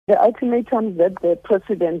The ultimatums that the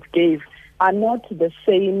president gave are not the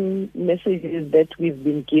same messages that we've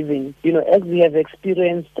been giving. As we have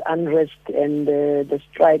experienced unrest and the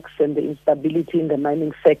strikes and the instability in the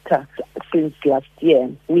mining sector since last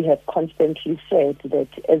year, we have constantly said that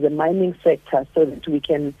as a mining sector, so that we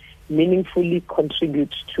can meaningfully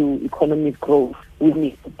contribute to economic growth, we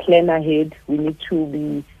need to plan ahead. We need to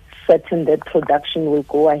be certain that production will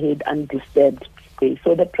go ahead undisturbed.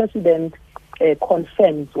 So the president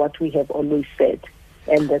confirms what we have always said,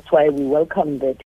 and that's why we welcome that